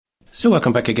So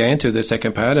welcome back again to the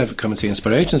second part of Come and See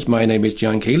Inspirations. My name is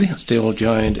John Keeley, still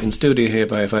joined in studio here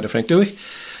by Father Frank Dewey.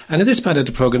 And in this part of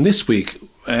the programme this week,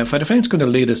 Father Frank's going to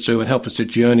lead us through and help us to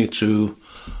journey through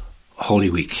Holy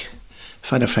Week.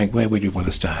 Father Frank, where would you want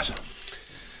to start?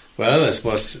 Well, I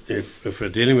suppose if we're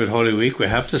dealing with Holy Week, we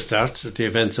have to start at the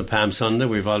events of Palm Sunday.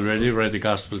 We've already read the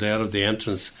Gospel there of the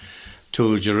entrance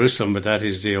to Jerusalem, but that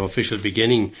is the official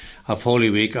beginning of Holy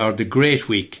Week, or the Great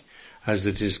Week, as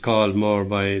it is called more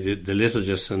by the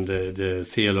liturgists and the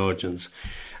theologians.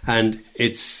 And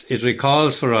it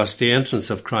recalls for us the entrance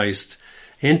of Christ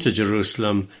into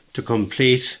Jerusalem to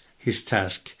complete his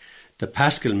task, the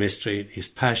Paschal mystery, his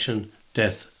passion,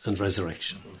 death and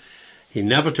resurrection. He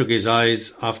never took his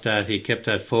eyes off that. He kept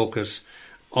that focus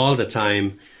all the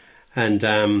time. And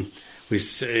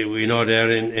we know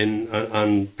there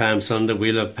on Palm Sunday,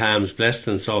 we'll have palms blessed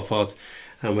and so forth.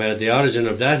 And where the origin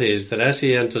of that is that as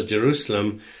he entered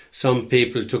Jerusalem, some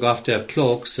people took off their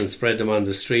cloaks and spread them on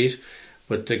the street.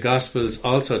 But the Gospels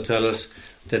also tell us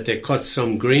that they cut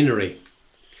some greenery.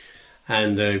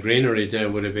 And the greenery there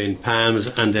would have been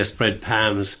palms, and they spread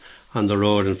palms on the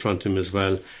road in front of him as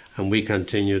well. And we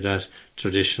continue that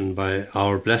tradition by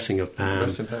our blessing of palm.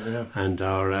 And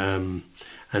our and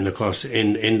of course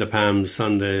in the Palm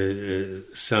Sunday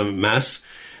Mass,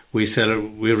 we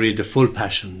read the full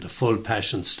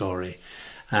passion story.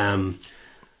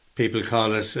 People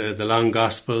call it the long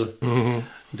gospel. Mm-hmm.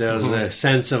 There's a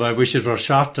sense of I wish it were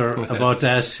shorter about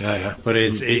that. But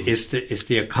it's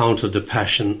the account of the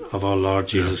passion of our Lord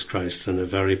Jesus Christ, and a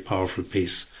very powerful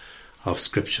piece of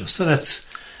scripture. So that's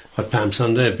what Palm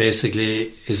Sunday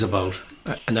basically is about.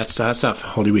 And that starts off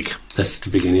Holy Week. That's the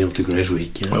beginning of the Great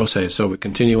Week. Yeah. Okay, so we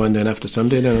continue on then after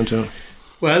Sunday then until...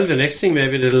 Well, the next thing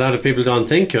maybe that a lot of people don't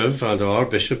think of, although our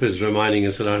Bishop is reminding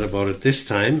us a lot about it this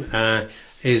time,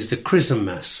 is the Chrism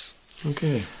Mass.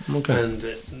 Okay. And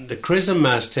the Chrism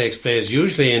Mass takes place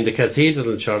usually in the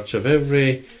cathedral church of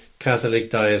every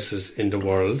Catholic diocese in the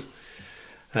world.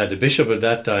 The Bishop of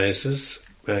that diocese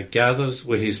gathers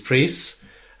with his priests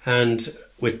and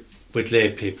with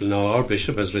lay people. Now, our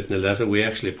Bishop has written a letter. We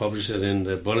actually published it in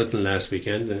the bulletin last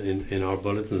weekend, in our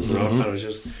bulletins in our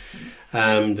parishes.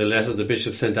 The letter the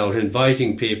Bishop sent out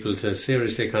inviting people to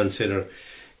seriously consider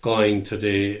going to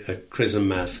the Chrism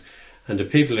Mass. And the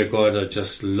people that go there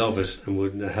just love it and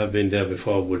would have been there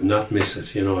before, would not miss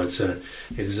it. You know, it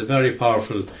is a very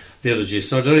powerful liturgy.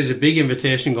 So there is a big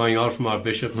invitation going out from our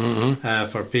Bishop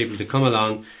for people to come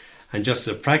along. And just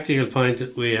a practical point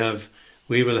that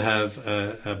we will have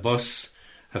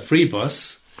a free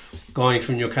bus going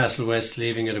from Newcastle West,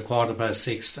 leaving at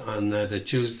 6:15 on the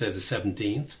Tuesday the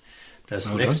 17th.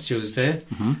 That's next Tuesday,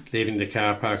 leaving the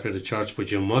car park of the church,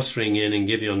 but you must ring in and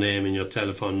give your name and your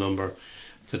telephone number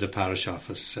to the parish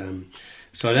office.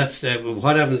 So that's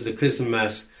what happens at the Chrism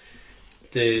Mass.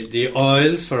 The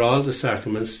oils for all the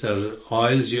sacraments, the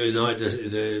oils,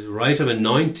 the rite of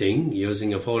anointing,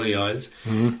 using of holy oils,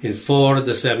 in 4 of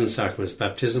the 7 sacraments: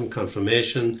 baptism,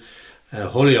 confirmation,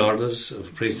 holy orders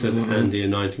of priesthood, and the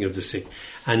anointing of the sick.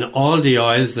 And all the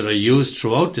oils that are used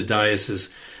throughout the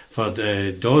diocese for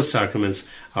those sacraments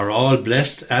are all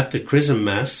blessed at the Chrism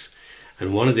Mass.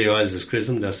 And one of the oils is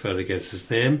chrism, that's where it gets its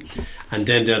name. And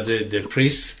then the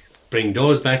priests bring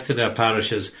those back to their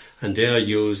parishes, and they are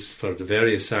used for the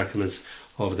various sacraments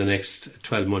over the next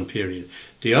 12-month period.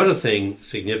 The other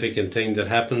significant thing that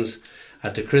happens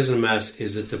at the Chrism Mass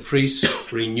is that the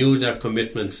priests renew their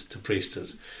commitment to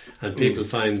priesthood. And people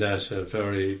find that a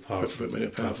very powerful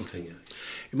thing.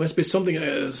 It must be something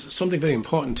very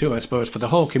important too, I suppose, for the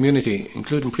whole community,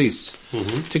 including priests,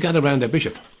 to gather around their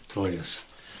bishop. Oh, yes.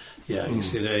 Yeah, you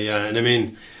see there, yeah. And I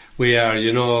mean, we are,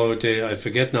 I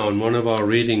forget now, in one of our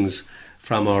readings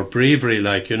from our breviary,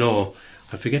 I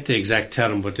forget the exact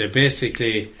term, but they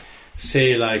basically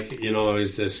say,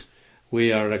 is that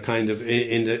we are a kind of,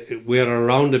 we are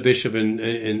around the bishop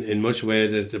in much way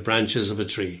the branches of a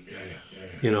tree.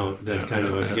 I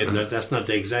forget that. That's not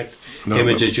the exact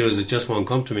image it's used. It just won't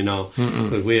come to me now.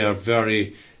 But we are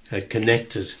very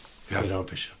connected with our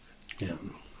bishop. Yeah.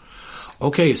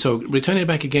 Okay, so returning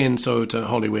back again to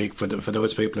Holy Week for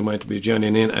those people who might be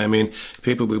journeying in. I mean,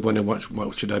 people will wonder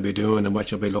what should I be doing and what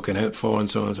should I be looking out for and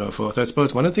so on and so forth. I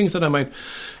suppose one of the things that I might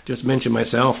just mention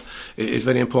myself is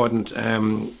very important.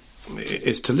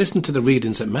 Is to listen to the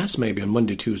readings at Mass maybe on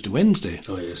Monday, Tuesday, Wednesday.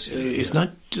 Oh yes, It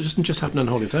doesn't just happen on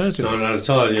Holy Thursday. No, not at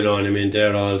all. And I mean,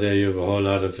 there all day you have a whole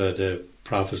lot of the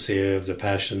prophecy of the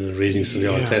Passion and readings from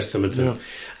the Old Testament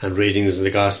and readings in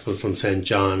the Gospel from St.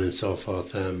 John and so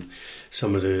forth.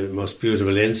 Some of the most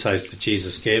beautiful insights that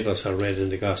Jesus gave us are read in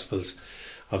the Gospels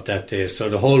of that day. So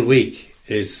the whole week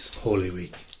is Holy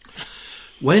Week.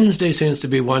 Wednesday seems to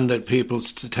be one that people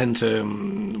tend to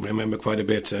remember quite a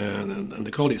bit, and they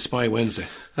call it Spy Wednesday.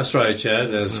 That's right, yeah.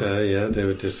 There's, they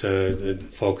were just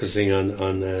focusing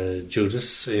on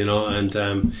Judas,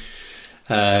 and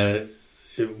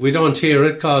we don't hear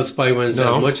it called Spy Wednesday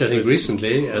as much, I think,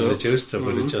 recently as it used to,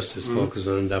 but it just is focused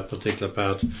on that particular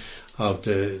part of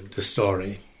the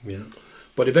story, yeah.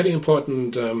 But a very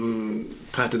important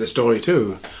part of the story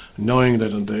too, knowing that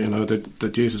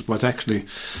that Jesus was actually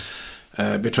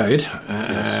betrayed,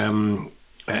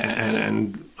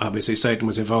 and obviously Satan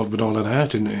was involved with all of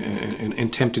that in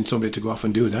tempting somebody to go off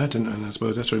and do that, and I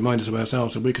suppose that's a reminder of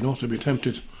ourselves that we can also be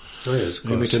tempted. Oh yes, of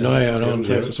maybe course, to deny our own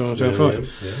faith and so on and so forth.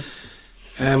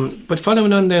 But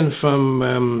following on then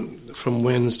from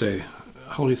Wednesday,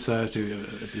 Holy Thursday,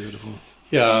 beautiful.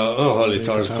 Yeah, Holy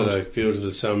Thursday, like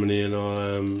beautiful ceremony,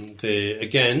 I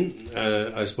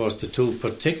suppose the two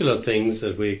particular things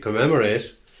that we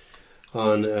commemorate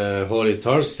on Holy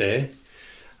Thursday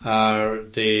are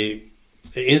the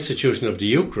institution of the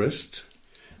Eucharist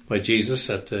by Jesus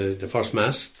at the first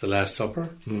Mass, the Last Supper,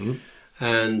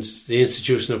 and the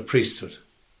institution of priesthood.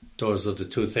 Those are the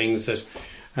two things that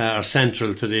are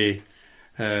central to the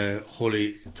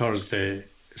Holy Thursday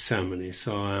ceremony.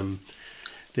 So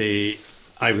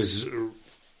I was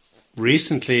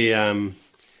recently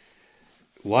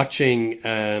watching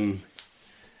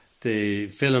the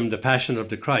film The Passion of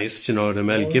the Christ, the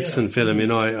Mel Gibson film.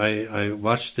 I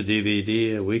watched the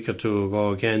DVD a week or two ago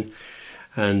again,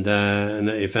 and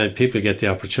if people get the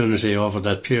opportunity over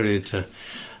that period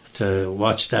to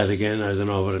watch that again, I don't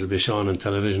know whether it'll be shown on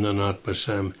television or not, but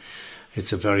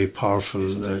it's a very powerful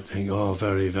thing. Oh,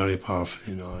 very, very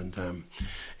powerful, And an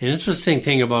interesting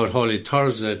thing about Holy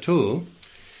Thursday too,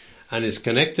 and it's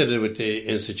connected with the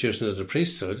institution of the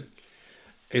priesthood,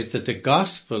 is that the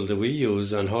gospel that we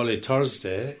use on Holy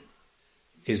Thursday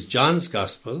is John's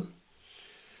gospel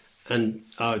and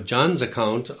John's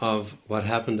account of what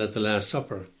happened at the Last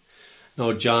Supper.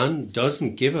 Now, John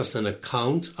doesn't give us an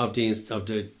account of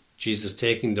the Jesus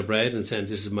taking the bread and saying,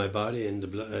 "This is my body," and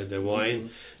the wine,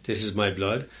 "This is my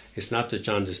blood." It's not that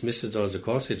John dismisses those, of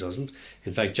course he doesn't.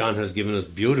 In fact, John has given us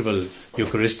beautiful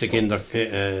Eucharistic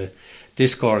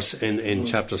discourse in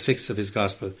chapter 6 of his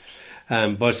Gospel.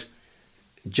 But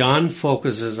John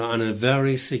focuses on a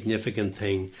very significant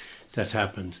thing that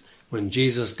happened. When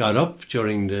Jesus got up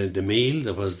during the meal,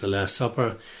 that was the Last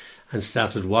Supper, and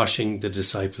started washing the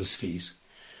disciples' feet.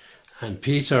 And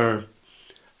Peter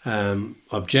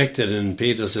objected, and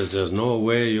Peter says, "There's no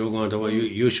way you're going to,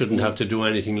 you shouldn't have to do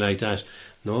anything like that.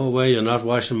 No way, you're not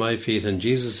washing my feet." And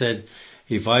Jesus said,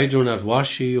 "If I do not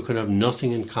wash you, you can have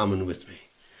nothing in common with me."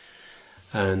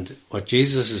 And what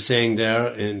Jesus is saying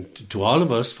there, to all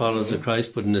of us, followers of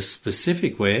Christ, but in a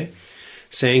specific way,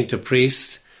 saying to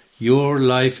priests, your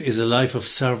life is a life of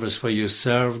service where you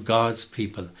serve God's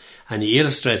people. And he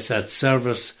illustrates that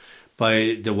service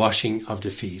by the washing of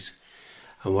the feet.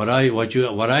 And what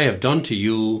I have done to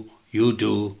you, you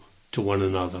do to one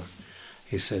another.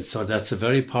 He said, so that's a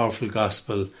very powerful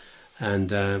gospel, and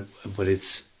but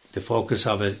it's the focus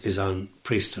of it is on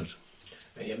priesthood.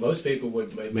 Yeah, most people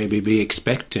would maybe be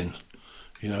expecting,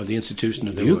 the institution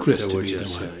of the Eucharist to be the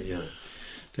one. Yeah,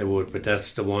 they would, but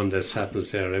that's the one that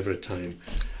happens there every time.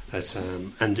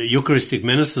 And the Eucharistic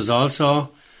ministers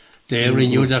also, they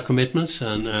renew their commitments,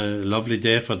 and a lovely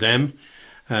day for them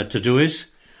to do it.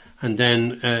 And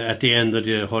then at the end of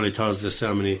the Holy Thursday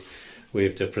ceremony, we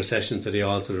have the procession to the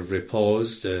altar of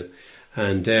repose,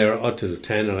 and there up to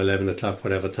 10 or 11 o'clock,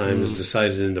 whatever time is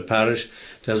decided in the parish,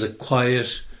 there's a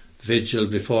quiet vigil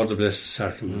before the Blessed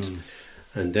Sacrament.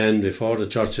 And then before the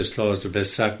church is closed, the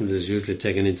Blessed Sacrament is usually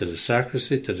taken into the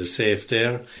sacristy, to the safe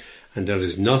there, and there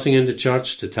is nothing in the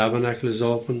church. The tabernacle is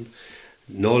open,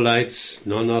 no lights,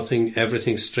 no nothing,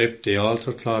 everything stripped, the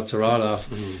altar cloths are all off,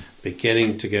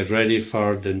 beginning to get ready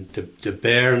for the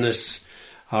bareness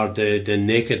or the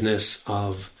nakedness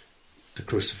of the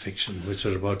crucifixion, which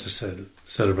we're about to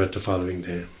celebrate the following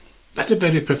day. That's a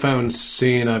very profound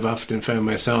scene I've often found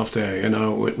myself there,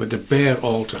 with the bare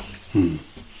altar.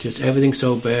 Just everything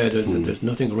so bare, there's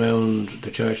nothing around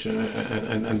the church,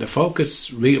 and the focus,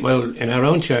 in our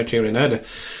own church here in Ada,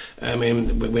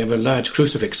 we have a large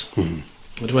crucifix, and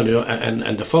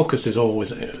the focus is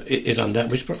always is on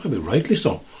that, which probably rightly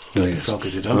so. Oh, yes. The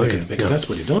focus is on because that's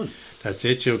what he done. That's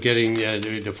it. You're getting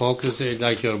the focus,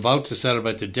 like you're about to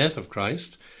celebrate the death of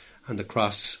Christ, and the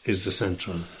cross is the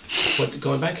central. But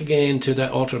going back again to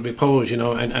that altar of repose,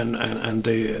 and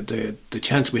the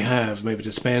chance we have maybe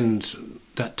to spend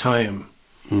that time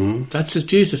That's as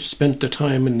Jesus spent the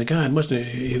time in the garden, wasn't it?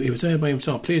 He was there by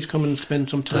himself. Please come and spend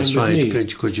some time That's with right. me.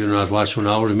 Could you not watch 1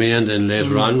 hour with me? And then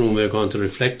later on, when we're going to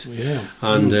reflect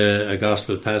on a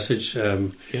gospel passage,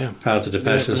 part of the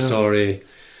Passion story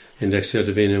in Lectio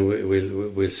Divina,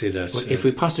 we'll see that. Well, if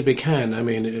we possibly can, I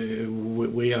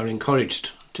mean, we are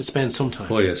encouraged to spend some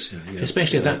time. Oh yes,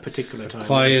 especially at that particular time.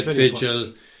 Quiet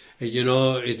vigil. You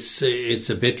know, it's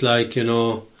a bit like, you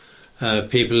know,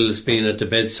 people's being at the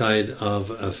bedside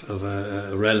of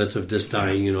a relative that's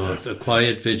dying. You know, a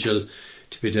quiet vigil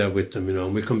to be there with them. You know,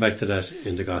 and we'll come back to that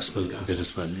in the gospel a bit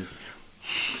as well. Yeah.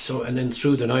 So, and then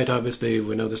through the night, obviously,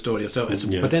 we know the story. So,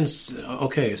 but then,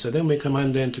 okay, so then we come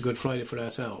on then to Good Friday for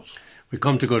ourselves. We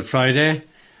come to Good Friday,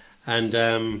 and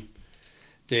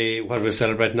what we're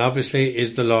celebrating, obviously,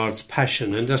 is the Lord's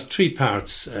Passion. And there's 3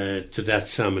 parts to that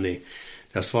ceremony.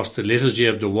 There's first the Liturgy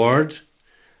of the Word,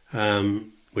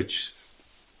 which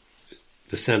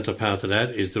the centre part of that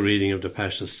is the reading of the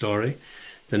Passion story.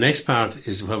 The next part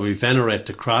is where we venerate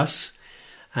the cross,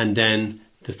 and then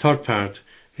the third part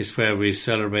is where we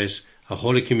celebrate a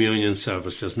Holy Communion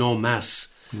service. There's no Mass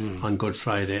on Good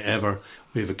Friday ever.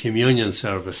 We have a communion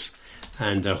service,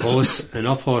 and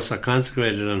enough hosts are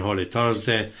consecrated on Holy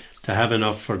Thursday to have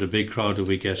enough for the big crowd that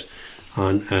we get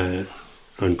on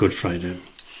Good Friday.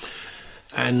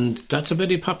 And that's a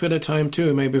very popular time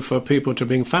too, maybe for people to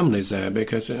bring families there,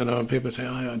 because, you know, people say,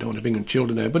 I don't want to bring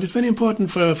children there, but it's very important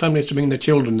for families to bring their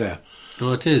children there.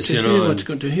 No, it is, you know.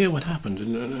 To hear what happened.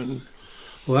 And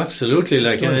well, absolutely.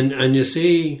 And you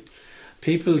see,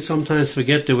 people sometimes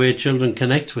forget the way children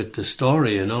connect with the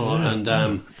story, you know,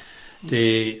 I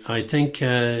think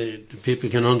people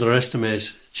can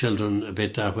underestimate children a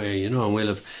bit that way, you know, and we'll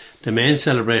have the main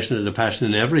celebration of the Passion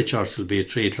in every church will be at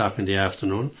 3 o'clock in the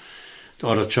afternoon.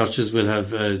 Other churches will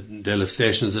have they'll have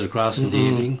stations of the cross in the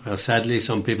evening. Sadly,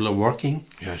 some people are working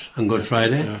on Good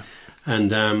Friday,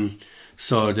 and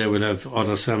so they will have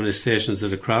other ceremony stations of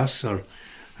the cross. Or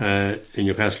in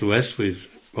Newcastle West, we've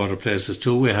other places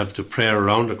too. We have the prayer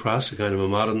around the cross, a kind of a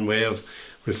modern way of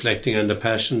reflecting on the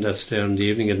Passion. That's there in the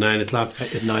evening at 9 o'clock.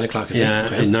 At 9 o'clock,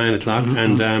 at 9 o'clock,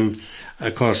 and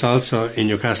of course also in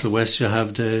Newcastle West you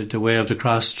have the way of the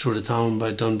cross through the town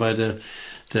done by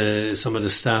some of the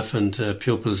staff and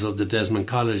pupils of the Desmond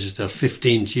College. Their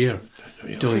 15th year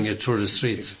doing it through the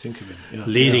streets,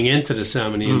 leading into the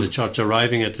ceremony in the church,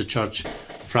 arriving at the church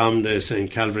from the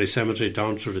St. Calvary Cemetery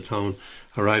down through the town,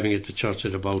 arriving at the church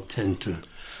at about 10 to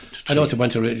 3. I also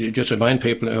want to just remind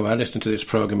people who are listening to this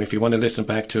programme, if you want to listen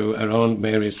back to our own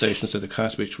Mary Stations of the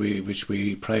Cross, which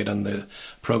we played on the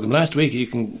programme last week, you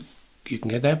can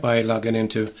get that by logging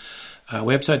into our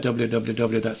website,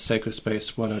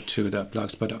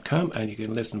 www.sacredspace102.blogspot.com, and you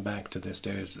can listen back to this.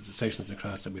 There's the Stations of the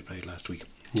Cross that we played last week.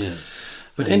 Yeah.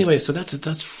 But anyway, so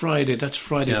that's Friday. That's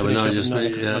Friday.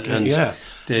 Yeah,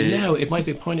 now it might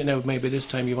be pointed out maybe this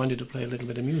time you wanted to play a little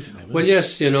bit of music. Now, well,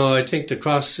 yes, you know, I think the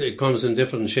cross, it comes in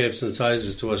different shapes and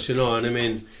sizes to us, you know, and I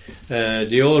mean,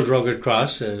 the old rugged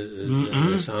cross,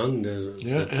 a song,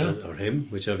 or hymn,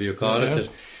 whichever you call it, that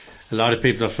a lot of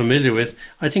people are familiar with.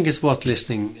 I think it's worth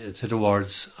listening to the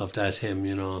words of that hymn,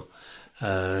 you know,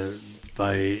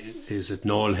 by, is it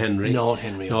Noel Henry? Noel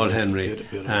Henry.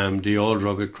 Beautiful. The old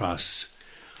rugged cross.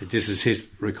 This is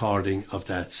his recording of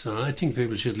that, so I think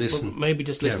people should listen. Well, maybe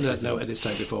just listen to that now at this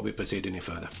time before we proceed any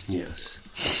further. Yes.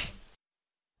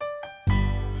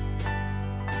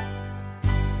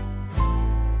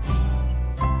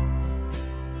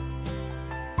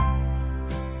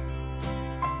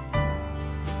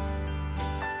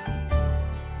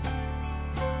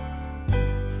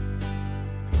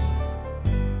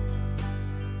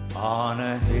 On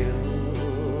a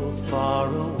hill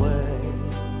far away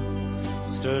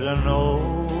stood an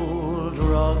old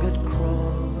rugged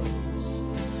cross,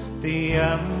 the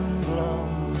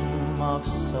emblem of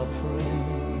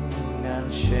suffering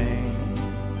and shame.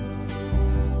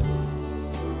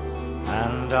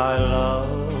 And I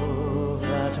love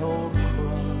that old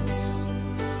cross,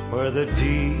 where the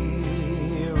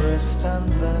dearest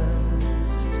and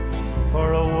best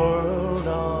for a world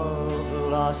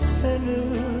of lost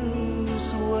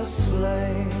sinners was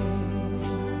slain.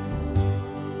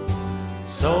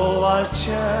 So I'll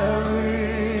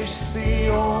cherish the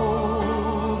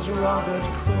old rugged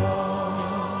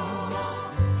cross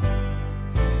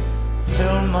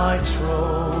till my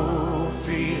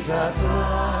trophies at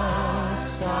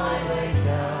last I lay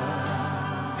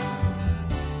down.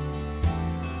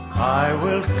 I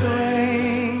will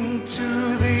cling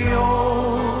to the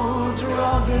old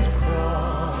rugged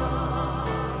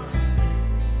cross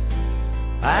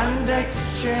and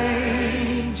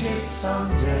exchange it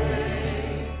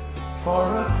someday for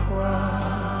a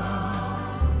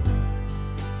crown.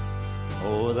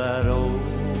 Oh, that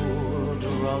old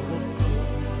rugged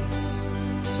cross,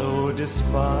 so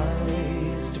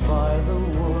despised by the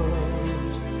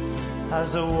world,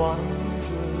 has a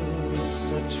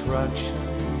wondrous attraction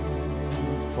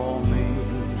for me.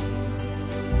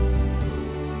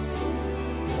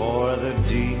 For the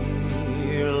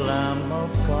dear Lamb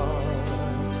of God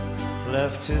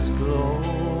left his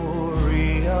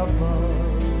glory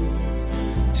above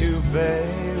to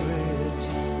bear it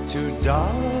to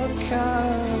dark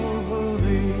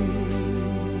Calvary.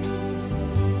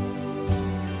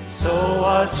 So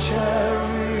I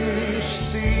cherish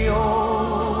the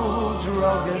old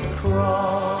rugged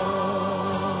cross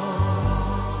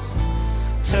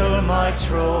till my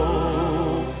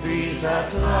trophies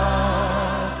at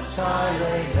last I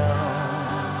lay down.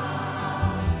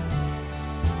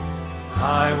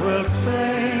 I will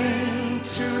cling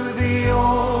to the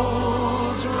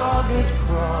old rugged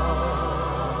cross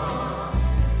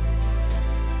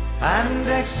and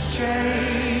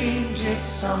exchange it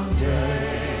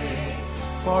someday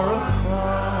for a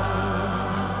crown.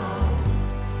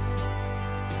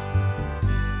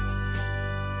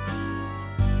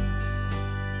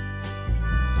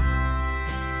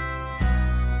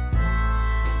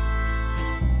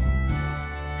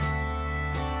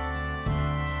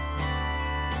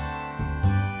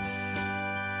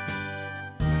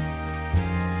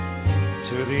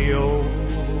 To the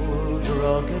old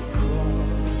rugged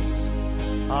cross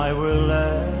I will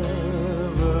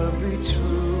ever be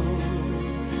true,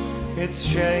 its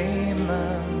shame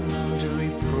and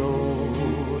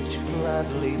reproach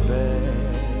gladly bear.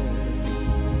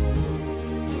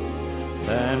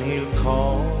 Then he'll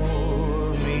call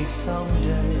me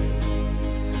someday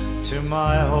to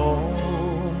my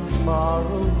home far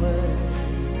away,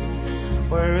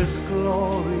 where his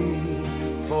glory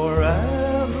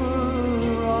forever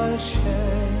I'll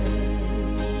share.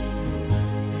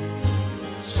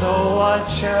 So I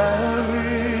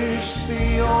cherish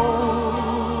the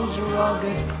old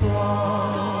rugged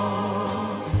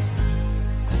cross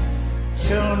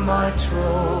till my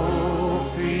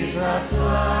trophies at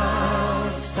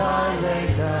last I lay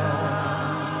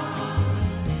down.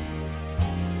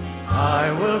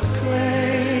 I will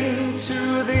cling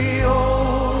to the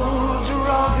old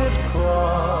rugged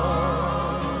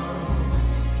cross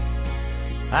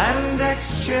and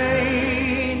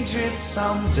exchange it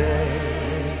someday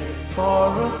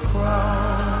for a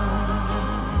crown,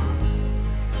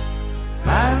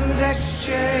 and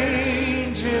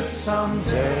exchange it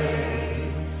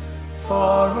someday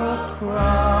for a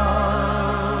crown.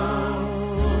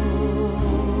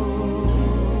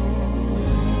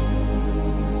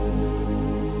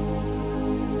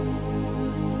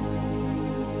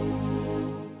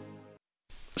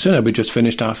 So we just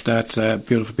finished off that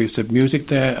beautiful piece of music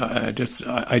there, just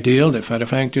ideal that Father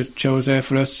Frank just chose there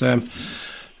for us.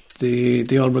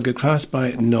 The Old Rugged Cross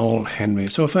by Noel Henry.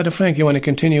 So, Father Frank, you want to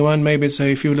continue on, maybe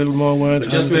say a few little more words?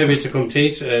 But just maybe to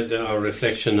complete our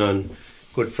reflection on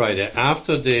Good Friday.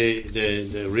 After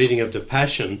the reading of the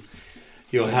Passion,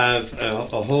 you have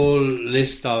a whole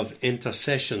list of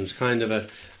intercessions, kind of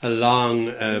a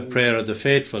long prayer of the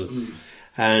faithful.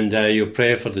 And you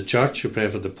pray for the church, you pray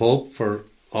for the Pope, for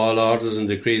all orders and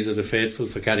decrees of the faithful,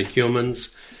 for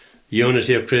catechumens,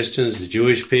 unity of Christians, the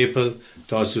Jewish people,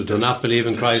 those who do not believe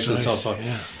in Christ, and so forth.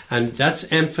 Yeah. And that's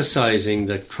emphasizing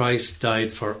that Christ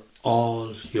died for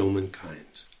all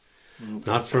humankind,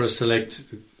 not for a select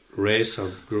race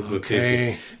or group of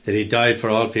people, that he died for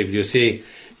all people. You see,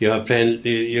 you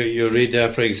read there,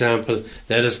 for example,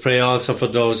 let us pray also for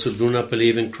those who do not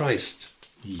believe in Christ.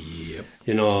 Yep.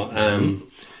 You know,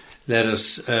 let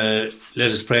us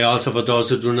pray also for those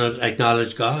who do not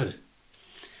acknowledge God.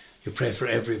 You pray for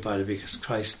everybody because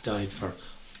Christ died for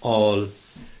all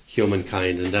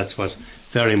humankind, and that's what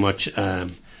very much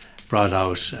brought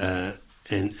out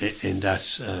in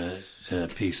that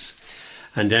piece.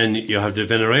 And then you have the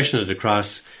veneration of the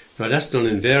cross. Now that's done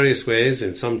in various ways.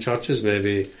 In some churches,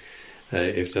 maybe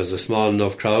if there's a small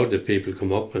enough crowd, the people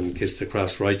come up and kiss the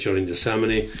cross right during the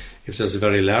ceremony. If there's a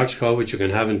very large crowd, which you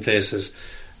can have in places,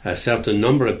 a certain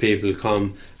number of people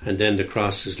come, and then the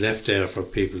cross is left there for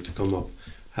people to come up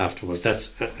afterwards.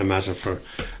 That's a matter for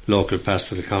local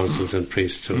pastoral councils and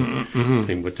priests to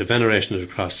think. But the veneration of the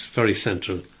cross is very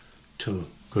central to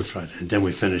Good Friday. And then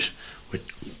we finish with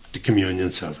the communion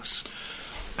service.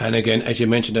 And again, as you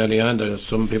mentioned early on, there are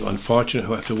some people, unfortunate,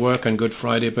 who have to work on Good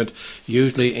Friday, but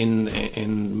usually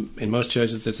in most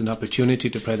churches there's an opportunity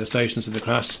to pray the Stations of the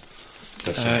Cross.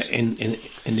 That's right. In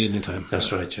the evening time.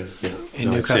 That's right, yeah.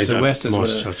 In Newcastle West,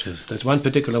 churches. There's one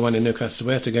particular one in Newcastle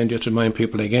West. Again, just to remind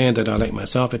people again that I, like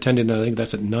myself, attended, and I think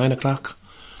that's at 9 o'clock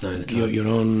 9 o'clock. your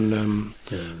own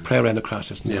prayer around the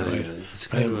cross, isn't it? Yeah, Right? yeah. It's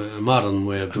kind of a modern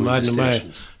way of doing the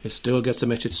stations. It still gets the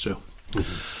message through.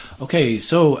 Okay,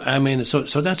 so I mean, so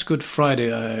that's Good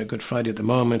Friday. Good Friday at the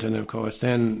moment, and of course,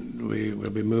 then we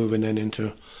will be moving then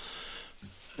into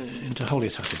Holy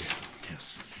Saturday.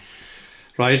 Yes.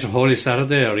 Right, Holy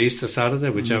Saturday or Easter Saturday,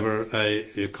 whichever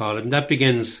you call it. And that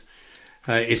begins,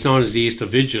 it's known as the Easter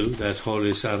Vigil, that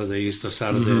Holy Saturday, Easter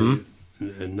Saturday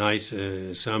night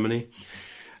ceremony.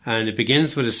 And it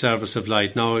begins with a service of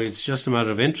light. Now, it's just a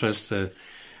matter of interest.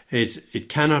 It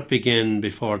cannot begin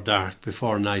before dark,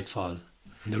 before nightfall.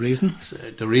 And the reason?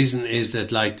 The reason is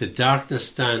that, like, the darkness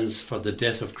stands for the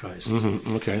death of Christ.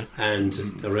 Okay. And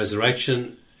the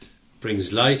resurrection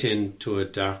brings light into a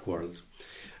dark world.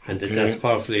 And that's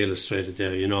powerfully illustrated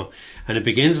there, you know. And it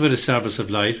begins with a service of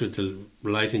light, with the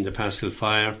lighting the Paschal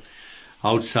fire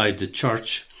outside the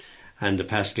church. And the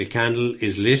Paschal candle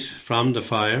is lit from the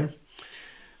fire.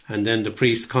 And then the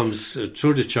priest comes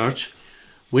through the church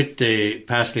with the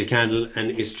Paschal candle,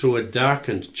 and it's through a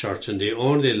darkened church. And the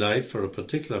only light for a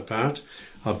particular part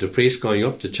of the priest going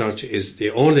up the church is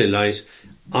the only light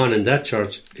on in that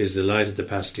church is the light of the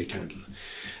Paschal candle.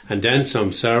 And then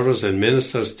some servers and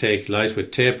ministers take light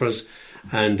with tapers,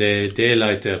 and they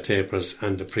light their tapers,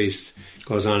 and the priest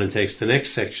goes on and takes the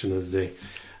next section of the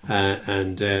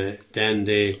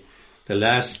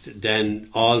then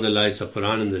all the lights are put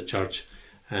on in the church,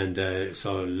 and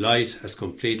so light has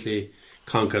completely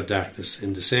conquered darkness.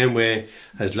 In the same way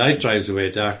as light drives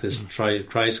away darkness,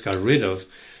 Christ got rid of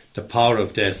the power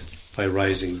of death by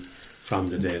rising from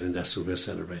the dead, and that's what we're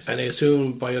celebrating. And I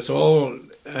assume by us all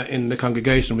in the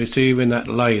congregation receiving that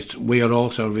light, we are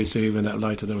also receiving that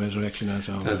light of the resurrection as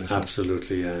well.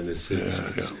 Absolutely, and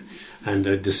and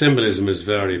the symbolism is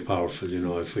very powerful. You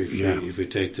know, if we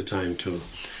take the time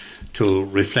to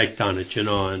reflect on it, you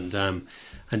know,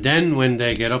 and then when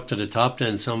they get up to the top,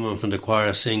 then someone from the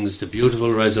choir sings the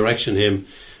beautiful resurrection hymn,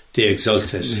 the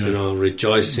Exultet, you know,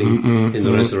 rejoicing in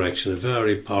the resurrection. A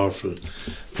very powerful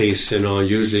piece, you know.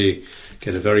 Usually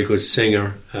get a very good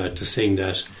singer to sing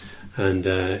that, and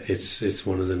it's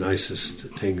one of the nicest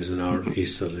things in our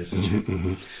Easter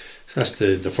liturgy. So that's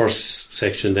the first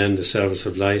section, then the service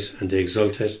of light and the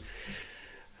Exultet.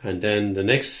 And then the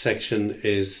next section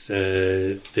is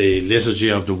the liturgy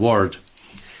of the Word.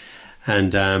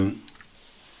 And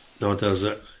now there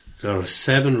are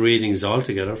 7 readings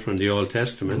altogether from the Old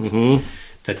Testament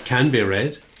that can be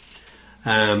read,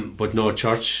 but no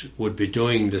church would be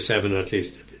doing the 7, at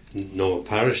least no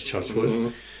parish church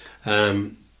would.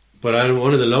 But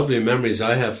one of the lovely memories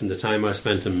I have from the time I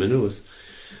spent in Maynooth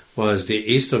was the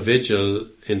Easter Vigil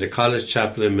in the College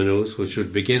Chapel in Maynooth, which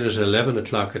would begin at 11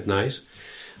 o'clock at night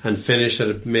and finish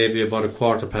at maybe about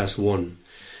 1:15.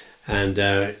 And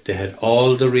they had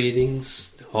all the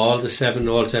readings, all the 7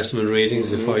 Old Testament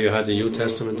readings before you had the New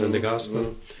Testament and the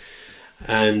Gospel.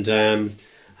 And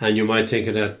you might think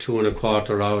of that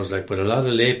 2.25 hours, but a lot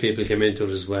of lay people came into it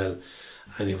as well.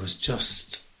 And it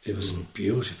was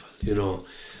beautiful, you know.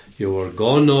 You were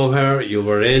going nowhere, you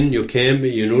were in, you came,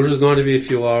 you knew it was going to be a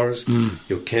few hours,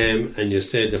 you came and you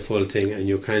stayed the full thing, and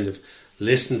you kind of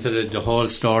listened to the whole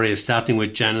story, starting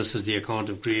with Genesis, the account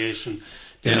of creation,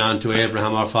 then on to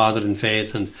Abraham, our father in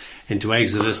faith, and into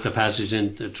Exodus, the passage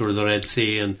through the Red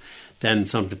Sea, and then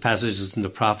some of the passages in the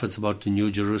prophets about the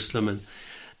New Jerusalem, and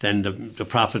then the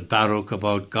prophet Baruch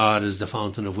about God as the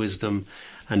fountain of wisdom,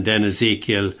 and then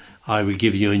Ezekiel, I will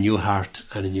give you a new heart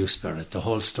and a new spirit. The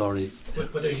whole story.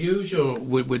 But as usual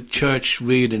with church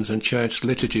readings and church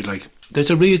liturgy,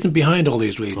 there's a reason behind all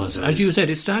these readings. As you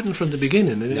said, it's starting from the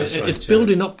beginning. It's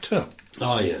building up to.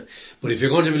 Oh yeah, but if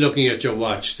you're going to be looking at your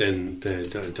watch, then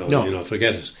don't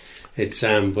forget it. It's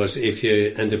but if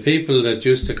you and the people that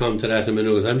used to come to that in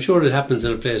Maynooth, I'm sure it happens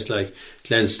in a place like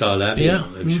Glenstall Abbey. Yeah,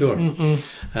 I'm sure.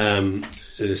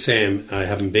 The same. I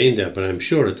haven't been there, but I'm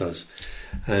sure it does.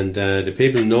 And the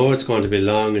people know it's going to be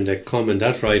long, and they come in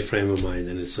that right frame of mind,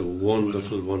 and it's a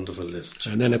wonderful, wonderful liturgy.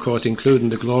 And then, of course, including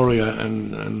the Gloria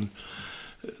and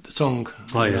the song.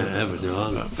 Oh yeah, everything,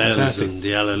 all the bells and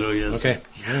the Alleluias. Okay,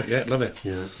 yeah, love it.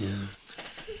 Yeah.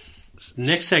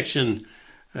 Next section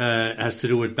has to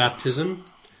do with baptism.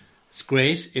 It's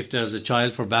great if there's a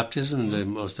child for baptism, the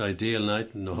most ideal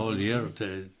night in the whole year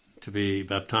to be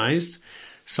baptized.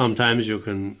 Sometimes you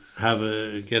can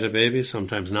get a baby,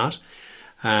 sometimes not.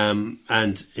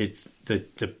 And it's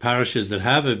the parishes that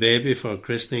have a baby for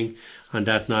christening on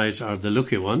that night are the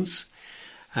lucky ones.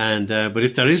 And but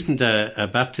if there isn't a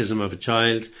baptism of a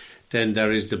child, then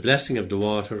there is the blessing of the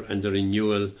water and the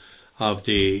renewal of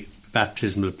the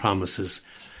baptismal promises.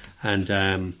 And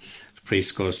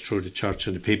priest goes through the church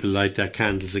and the people light their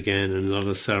candles again, and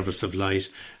another service of light,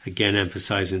 again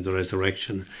emphasising the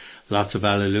resurrection. Lots of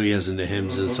alleluias in the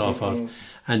hymns and so forth.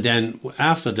 And then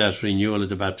after that, renewal of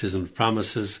the baptism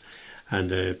promises and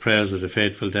the prayers of the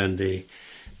faithful, then the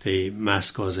Mass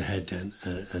goes ahead then,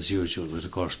 as usual, with,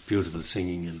 of course, beautiful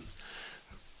singing and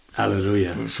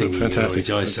Alleluia, singing, fantastic,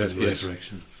 rejoicing fantastic, in yes.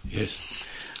 resurrections. Yes.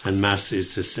 And Mass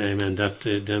is the same, and that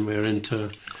then we're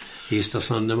into Easter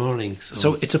Sunday morning.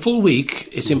 So it's a full week.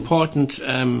 It's important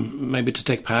maybe to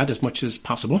take part as much as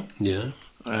possible. Yeah.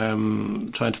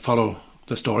 Trying to follow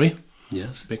the story.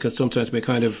 Yes. Because sometimes we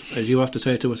kind of, as you have to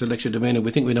say to us, Lectio Divina,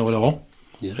 we think we know it all.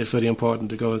 Yes. It's very important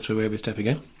to go through every step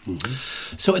again.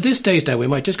 Mm-hmm. So at this stage now, we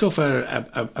might just go for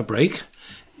a break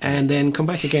and then come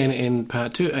back again in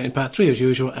part 3 as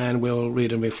usual, and we'll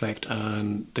read and reflect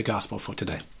on the Gospel for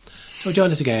today. So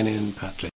join us again in part 3.